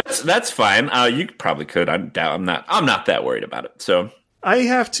 that's fine. You probably could. I'm not that worried about it. So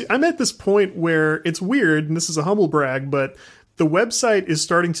I'm at this point where it's weird, and this is a humble brag, but the website is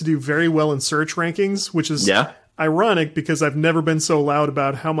starting to do very well in search rankings, which is ironic because I've never been so loud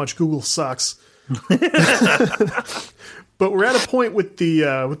about how much Google sucks. But we're at a point with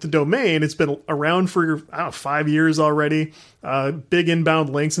the domain. It's been around for 5 years already. Big inbound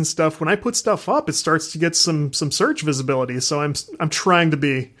links and stuff. When I put stuff up, it starts to get some search visibility. So I'm trying to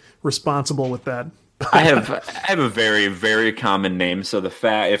be responsible with that. I have a very, very common name. So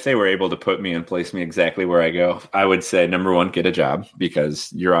if they were able to put me and place me exactly where I go, I would say, number 1, get a job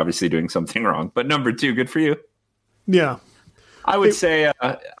because you're obviously doing something wrong. But number 2, good for you. Yeah. I would say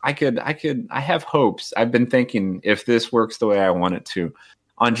I have hopes. I've been thinking if this works the way I want it to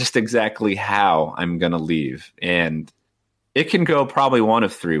on just exactly how I'm going to leave. And it can go probably one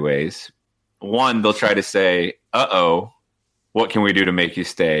of 3 ways. One, they'll try to say, what can we do to make you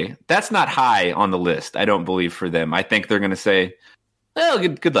stay? That's not high on the list, I don't believe, for them. I think they're going to say, well,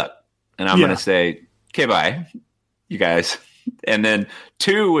 good luck. And I'm going to say, okay, bye, you guys. And then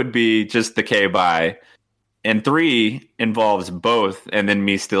 2 would be just the okay, bye. And 3 involves both, and then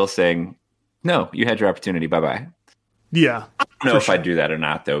me still saying, no, you had your opportunity, bye-bye. Yeah. I don't know if I'd do that or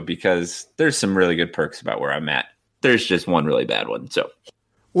not, though, because there's some really good perks about where I'm at. There's just one really bad one. So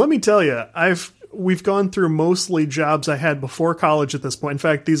let me tell you, we've gone through mostly jobs I had before college at this point. In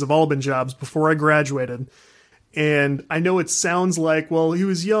fact, these have all been jobs before I graduated. And I know it sounds like, well, he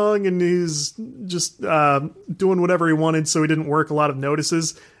was young and he's just doing whatever he wanted, so he didn't work a lot of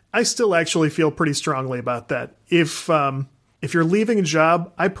notices. I still actually feel pretty strongly about that. If you're leaving a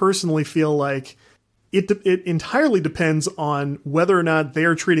job, I personally feel like it entirely depends on whether or not they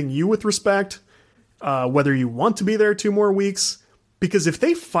are treating you with respect, whether you want to be there 2 more weeks. Because if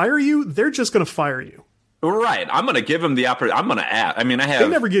they fire you, they're just going to fire you. Right. I'm going to give them the opportunity. I'm going to ask. I mean, They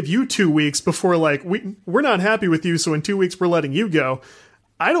never give you 2 weeks before, like, we're not happy with you, so in 2 weeks we're letting you go.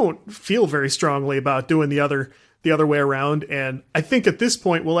 I don't feel very strongly about doing the other way around, and I think at this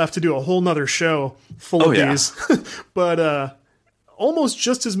point we'll have to do a whole nother show full of these. But almost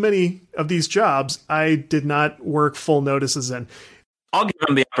just as many of these jobs I did not work full notices in. I'll give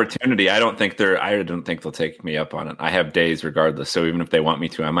them the opportunity. I don't think they'll take me up on it. I have days regardless, so even if they want me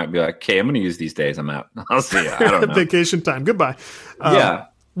to, I might be like, okay, I'm going to use these days. I'm out. I'll see you. I don't know. Vacation time. Goodbye.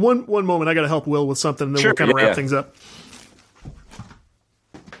 One moment, I got to help Will with something, and then we'll kind of wrap things up.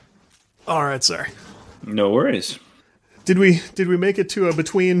 All right, sorry. No worries. Did we make it to a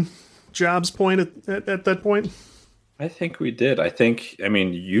between jobs point at that point? I think we did. I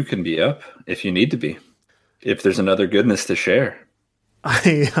mean, you can be up if you need to be. If there's another goodness to share.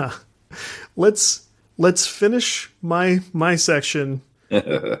 Let's finish my section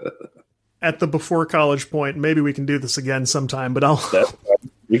at the before college point. Maybe we can do this again sometime, but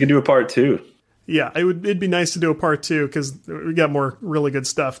we can do a part 2. Yeah, it'd be nice to do a part 2 because we got more really good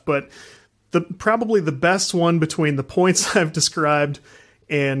stuff, but probably the best one between the points I've described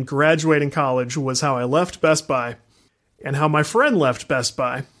and graduating college was how I left Best Buy and how my friend left Best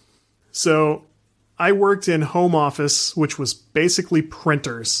Buy. So I worked in home office, which was basically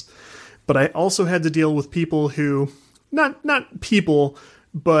printers, but I also had to deal with people who, not people,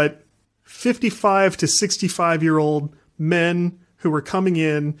 but 55 to 65-year-old men who were coming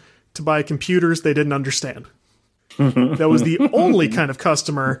in to buy computers they didn't understand. That was the only kind of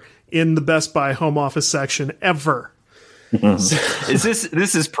customer in the Best Buy home office section ever.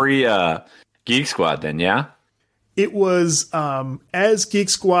 This is pre Geek Squad then, yeah? It was as Geek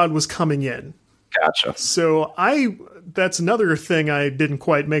Squad was coming in. Gotcha. So that's another thing I didn't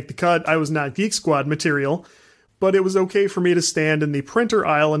quite make the cut. I was not Geek Squad material, but it was okay for me to stand in the printer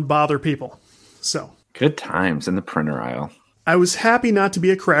aisle and bother people. So good times in the printer aisle. I was happy not to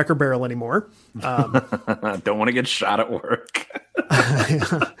be a Cracker Barrel anymore. Don't want to get shot at work.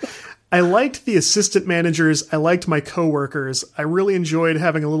 I liked the assistant managers. I liked my coworkers. I really enjoyed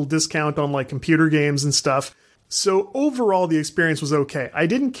having a little discount on like computer games and stuff. So overall, the experience was okay. I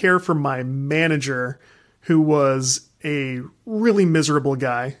didn't care for my manager, who was a really miserable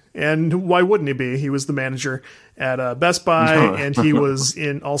guy. And why wouldn't he be? He was the manager at Best Buy, and he was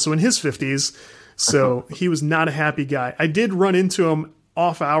also in his 50s. So he was not a happy guy. I did run into him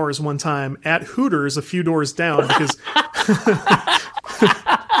off hours one time at Hooters a few doors down because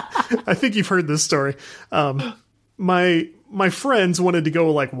I think you've heard this story. My friends wanted to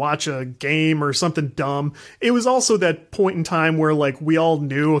go like watch a game or something dumb. It was also that point in time where like we all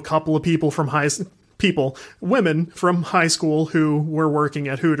knew a couple of people from women from high school who were working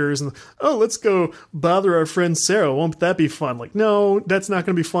at Hooters, and let's go bother our friend Sarah. Won't that be fun? Like, no, that's not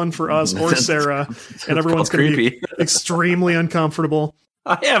going to be fun for us or Sarah, and everyone's going to be extremely uncomfortable.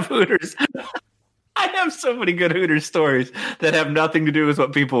 I have Hooters. I have so many good Hooters stories that have nothing to do with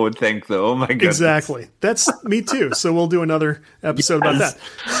what people would think, though. Oh my goodness. Exactly. That's me too. So we'll do another episode about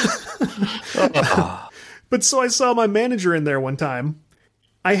that. But so I saw my manager in there one time.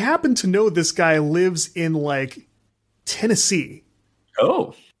 I happen to know this guy lives in like Tennessee.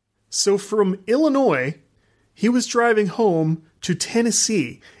 Oh. So from Illinois, he was driving home to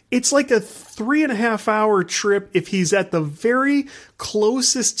Tennessee. It's like a 3.5 hour trip if he's at the very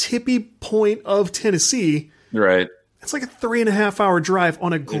closest tippy point of Tennessee. Right. It's like a 3.5 hour drive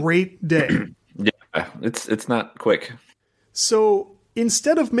on a great day. Yeah, it's not quick. So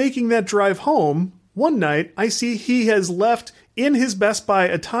instead of making that drive home, one night I see he has left in his Best Buy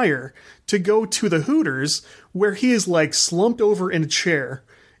attire to go to the Hooters, where he is like slumped over in a chair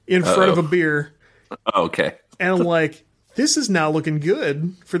in front of a beer. Okay. And I'm like, this is now looking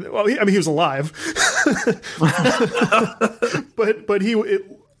good for he was alive, but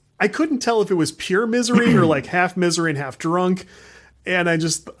I couldn't tell if it was pure misery or like half misery and half drunk. And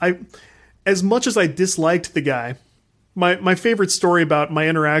as much as I disliked the guy, my favorite story about my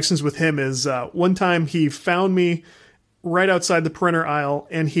interactions with him is one time he found me right outside the printer aisle,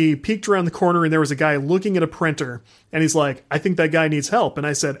 and he peeked around the corner, and there was a guy looking at a printer, and he's like, I think that guy needs help. And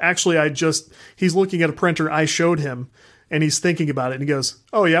I said, actually, he's looking at a printer I showed him, and he's thinking about it. And he goes,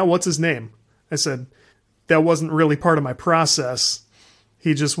 oh yeah, what's his name? I said, that wasn't really part of my process.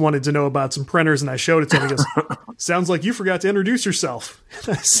 He just wanted to know about some printers, and I showed it to him. He goes, sounds like you forgot to introduce yourself.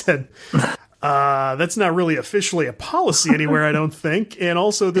 And I said, that's not really officially a policy anywhere, I don't think. And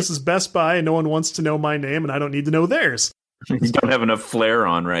also, this is Best Buy, and no one wants to know my name, and I don't need to know theirs. You don't have enough flair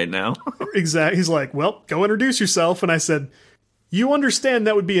on right now. Exactly. He's like, well, go introduce yourself. And I said, you understand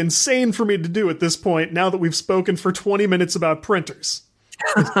that would be insane for me to do at this point, now that we've spoken for 20 minutes about printers.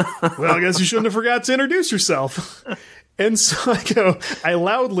 Well, I guess you shouldn't have forgot to introduce yourself. And so I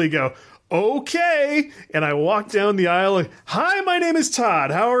loudly go, okay. And I walk down the aisle like, hi, my name is Todd.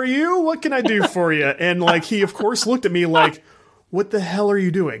 How are you? What can I do for you? And like, he of course looked at me like, what the hell are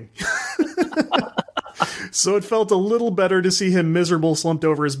you doing? So it felt a little better to see him miserable, slumped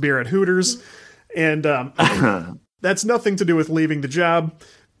over his beer at Hooters. And that's nothing to do with leaving the job.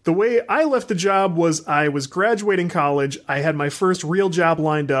 The way I left the job was I was graduating college. I had my first real job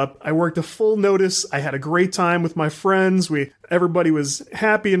lined up. I worked a full notice. I had a great time with my friends. Everybody was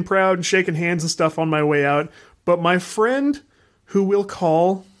happy and proud and shaking hands and stuff on my way out. But my friend, who we'll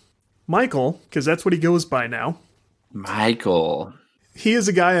call Michael, because that's what he goes by now. Michael. He is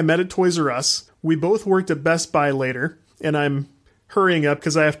a guy I met at Toys R Us. We both worked at Best Buy later, and I'm hurrying up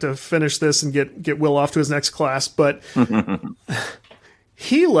because I have to finish this and get Will off to his next class. But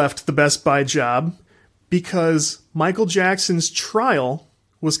he left the Best Buy job because Michael Jackson's trial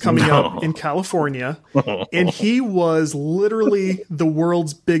was coming up in California, and he was literally the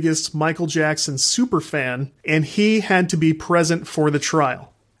world's biggest Michael Jackson super fan, and he had to be present for the trial.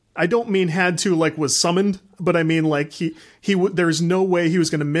 I don't mean had to like was summoned, but I mean like there's no way he was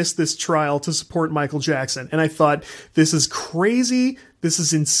going to miss this trial to support Michael Jackson. And I thought, this is crazy. This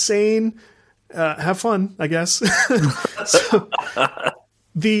is insane. Have fun, I guess. So,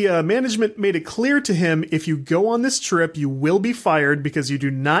 the management made it clear to him, if you go on this trip, you will be fired because you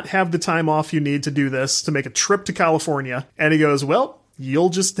do not have the time off you need to do this, to make a trip to California. And he goes, well, you'll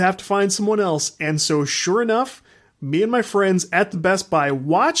just have to find someone else. And so sure enough, me and my friends at the Best Buy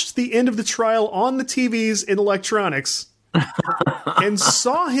watched the end of the trial on the TVs in electronics and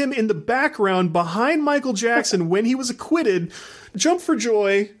saw him in the background behind Michael Jackson when he was acquitted, jump for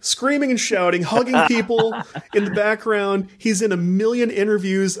joy, screaming and shouting, hugging people in the background. He's in a million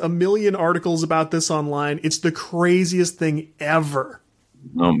interviews, a million articles about this online. It's the craziest thing ever.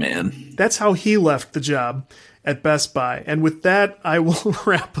 Oh, man. That's how he left the job at Best Buy. And with that, I will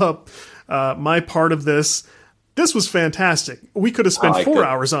wrap up my part of this. This was fantastic. We could have spent 4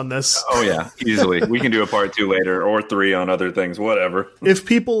 hours on this. Oh, yeah, easily. We can do a part 2 later or 3 on other things, whatever. If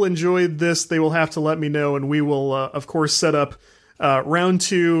people enjoyed this, they will have to let me know, and we will, of course, set up round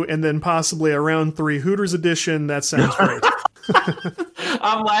 2 and then possibly a round 3 Hooters edition. That sounds great.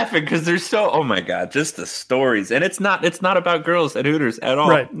 I'm laughing because there's oh my God, just the stories. And it's not about girls at Hooters at all.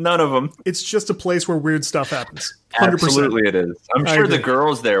 Right. None of them. It's just a place where weird stuff happens. 100%. Absolutely it is. I'm sure the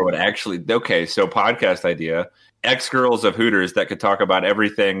girls there would actually, okay, so podcast idea, ex-girls of Hooters that could talk about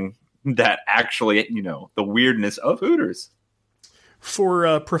everything that actually, the weirdness of Hooters.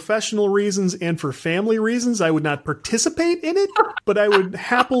 For professional reasons and for family reasons, I would not participate in it, but I would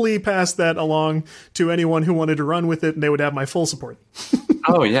happily pass that along to anyone who wanted to run with it, and they would have my full support.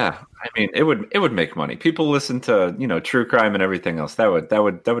 Oh yeah, I mean, it would make money. People listen to true crime and everything else. That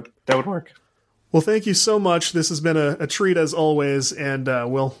would work. Well, thank you so much. This has been a treat as always, and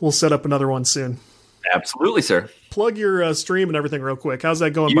we'll set up another one soon. Absolutely, sir. Plug your stream and everything real quick. How's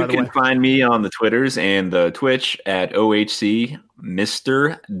that going, by the way? You can find me on the Twitters and the Twitch at OHC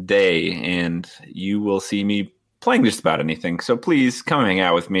Mr. Day, and you will see me playing just about anything. So please come hang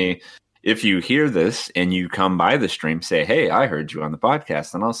out with me. If you hear this and you come by the stream, say, hey, I heard you on the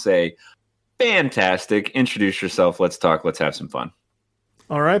podcast. And I'll say, fantastic. Introduce yourself. Let's talk. Let's have some fun.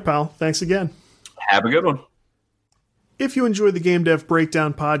 All right, pal. Thanks again. Have a good one. If you enjoyed the Game Dev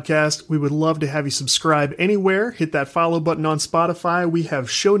Breakdown podcast, we would love to have you subscribe anywhere. Hit that follow button on Spotify. We have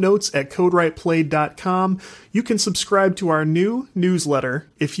show notes at CodeWritePlay.com. You can subscribe to our new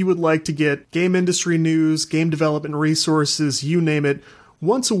newsletter if you would like to get game industry news, game development resources, you name it.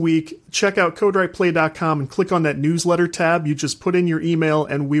 Once a week, check out CodeWritePlay.com and click on that newsletter tab. You just put in your email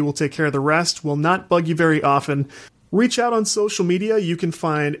and we will take care of the rest. We'll not bug you very often. Reach out on social media. You can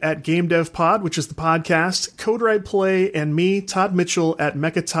find at GameDevPod, which is the podcast, CodeWritePlay, and me, Todd Mitchell, at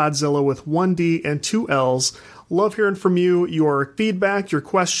MechaToddzilla with 1 D and 2 L's. Love hearing from you, your feedback, your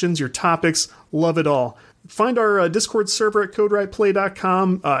questions, your topics. Love it all. Find our Discord server at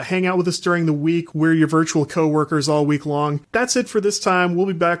CodeWritePlay.com. Hang out with us during the week. We're your virtual coworkers all week long. That's it for this time. We'll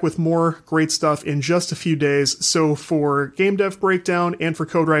be back with more great stuff in just a few days. So for Game Dev Breakdown and for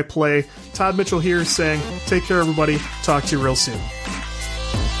CodeWritePlay, Todd Mitchell here saying, take care, everybody. Talk to you real soon.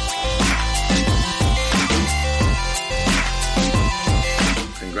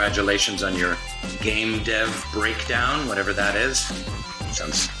 Congratulations on your Game Dev Breakdown, whatever that is.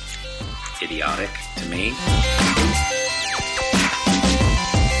 Sounds idiotic to me.